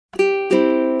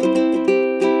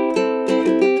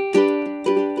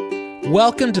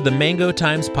Welcome to the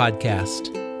MangoTimes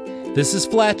podcast. This is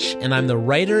Fletch, and I'm the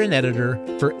writer and editor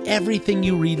for everything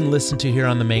you read and listen to here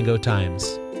on the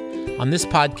MangoTimes. On this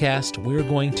podcast, we're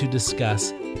going to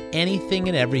discuss anything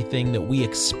and everything that we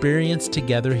experience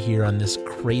together here on this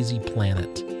crazy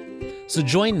planet. So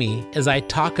join me as I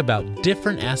talk about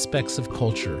different aspects of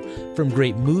culture, from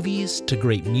great movies to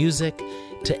great music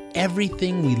to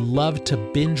everything we love to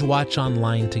binge watch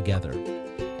online together.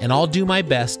 And I'll do my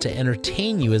best to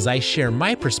entertain you as I share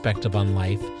my perspective on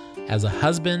life as a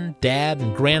husband, dad,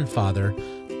 and grandfather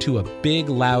to a big,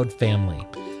 loud family.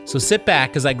 So sit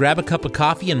back as I grab a cup of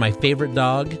coffee and my favorite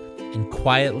dog and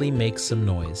quietly make some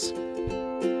noise.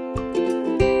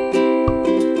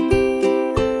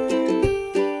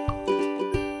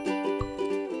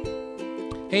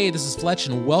 Hey, this is Fletch,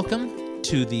 and welcome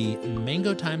to the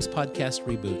MangoTimes Podcast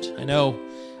Reboot. I know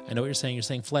what you're saying. You're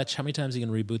saying, Fletch, how many times are you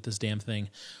going to reboot this damn thing?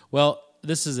 Well,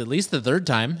 this is at least the third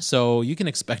time, so you can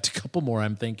expect a couple more,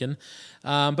 I'm thinking.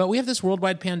 But we have this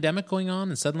worldwide pandemic going on,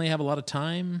 and suddenly I have a lot of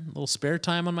time, a little spare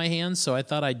time on my hands, so I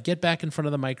thought I'd get back in front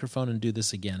of the microphone and do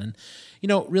this again. And,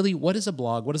 really, what is a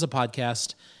blog? What is a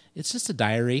podcast? It's just a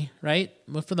diary, right?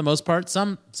 For the most part.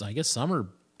 I guess some are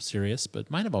serious, but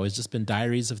mine have always just been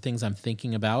diaries of things I'm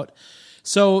thinking about.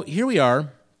 So here we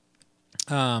are,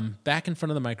 back in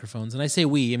front of the microphones. And I say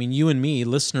we, I mean you and me,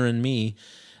 listener and me.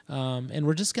 And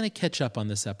we're just going to catch up on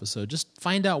this episode, just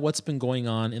find out what's been going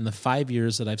on in the 5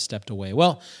 years that I've stepped away.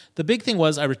 Well, the big thing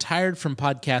was I retired from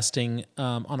podcasting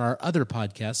on our other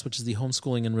podcast, which is the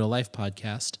Homeschooling in Real Life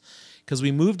podcast, because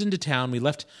we moved into town. We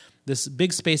left this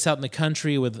big space out in the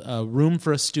country with a room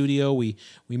for a studio. We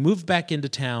moved back into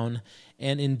town,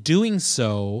 and in doing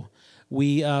so,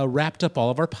 we wrapped up all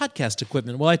of our podcast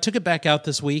equipment. Well, I took it back out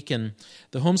this week, and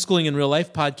the Homeschooling in Real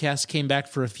Life podcast came back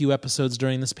for a few episodes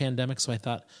during this pandemic, so I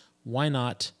thought, why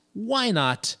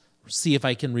not see if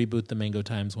I can reboot the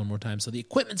MangoTimes one more time? So the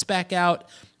equipment's back out.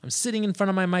 I'm sitting in front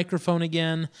of my microphone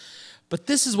again, but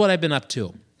this is what I've been up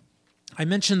to. I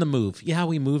mentioned the move. Yeah,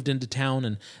 we moved into town,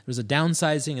 and there was a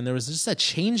downsizing, and there was just a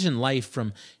change in life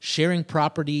from sharing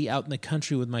property out in the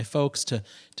country with my folks to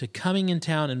coming in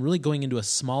town and really going into a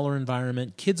smaller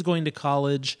environment, kids going to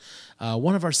college.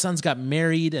 One of our sons got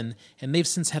married, and they've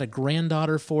since had a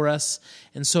granddaughter for us.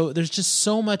 And so there's just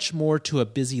so much more to a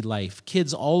busy life.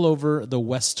 Kids all over the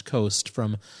West Coast,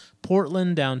 from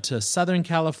Portland down to Southern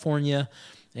California,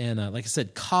 and like I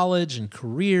said, college and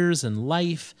careers and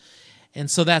life. And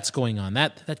so that's going on.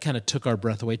 That kind of took our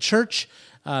breath away. Church,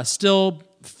 still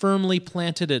firmly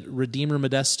planted at Redeemer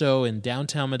Modesto in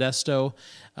downtown Modesto,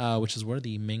 which is where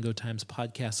the MangoTimes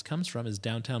podcast comes from, is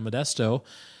downtown Modesto.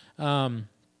 And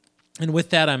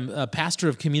with that, I'm a pastor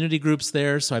of community groups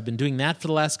there, so I've been doing that for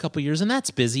the last couple of years, and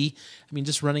that's busy. I mean,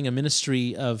 just running a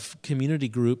ministry of community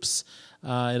groups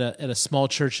at a small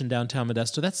church in downtown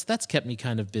Modesto, that's kept me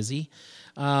kind of busy.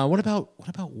 What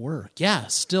about work? Yeah,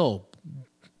 still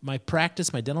my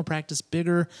dental practice,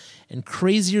 bigger and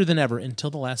crazier than ever until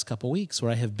the last couple weeks,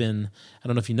 where I have been, I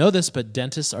don't know if you know this, but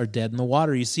dentists are dead in the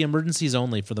water. You see emergencies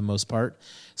only for the most part.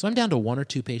 So I'm down to 1 or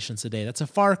 2 patients a day. That's a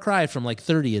far cry from like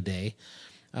 30 a day.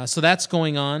 So that's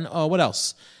going on. Oh, what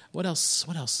else? What else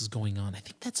is going on? I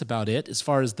think that's about it as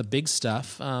far as the big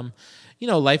stuff.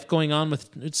 Life going on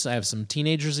I have some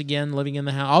teenagers again living in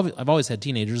the house. I've always had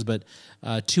teenagers, but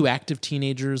 2 active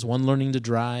teenagers, 1 learning to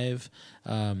drive,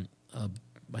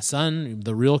 my son,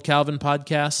 the Real Calvin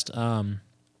podcast,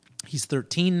 he's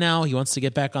 13 now. He wants to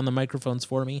get back on the microphones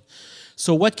for me.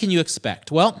 So what can you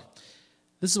expect? Well,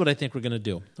 this is what I think we're going to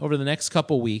do. Over the next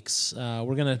couple weeks,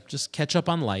 we're going to just catch up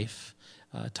on life,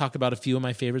 talk about a few of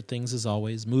my favorite things as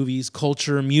always, movies,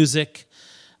 culture, music,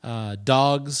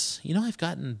 dogs. I've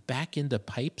gotten back into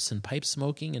pipes and pipe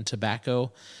smoking and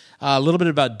tobacco. A little bit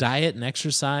about diet and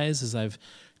exercise, as I've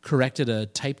corrected a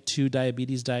type 2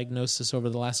 diabetes diagnosis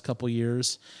over the last couple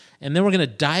years. And then we're going to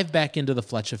dive back into the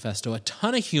Fletchifesto. A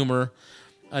ton of humor,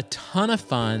 a ton of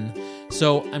fun.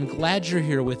 So I'm glad you're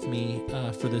here with me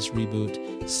for this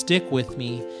reboot. Stick with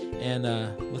me, and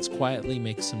let's quietly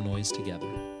make some noise together.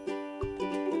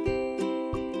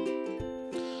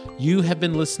 You have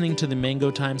been listening to the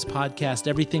MangoTimes podcast.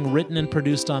 Everything written and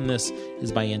produced on this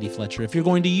is by Andy Fletcher. If you're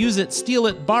going to use it, steal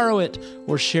it, borrow it,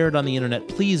 or share it on the internet,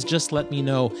 please just let me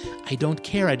know. I don't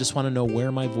care. I just want to know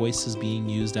where my voice is being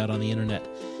used out on the internet.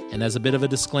 And as a bit of a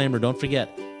disclaimer, don't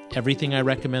forget, everything I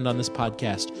recommend on this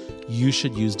podcast, you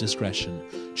should use discretion.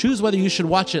 Choose whether you should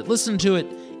watch it, listen to it,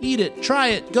 eat it, try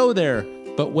it, go there.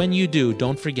 But when you do,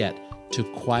 don't forget to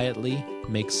quietly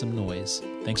make some noise.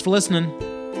 Thanks for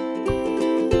listening.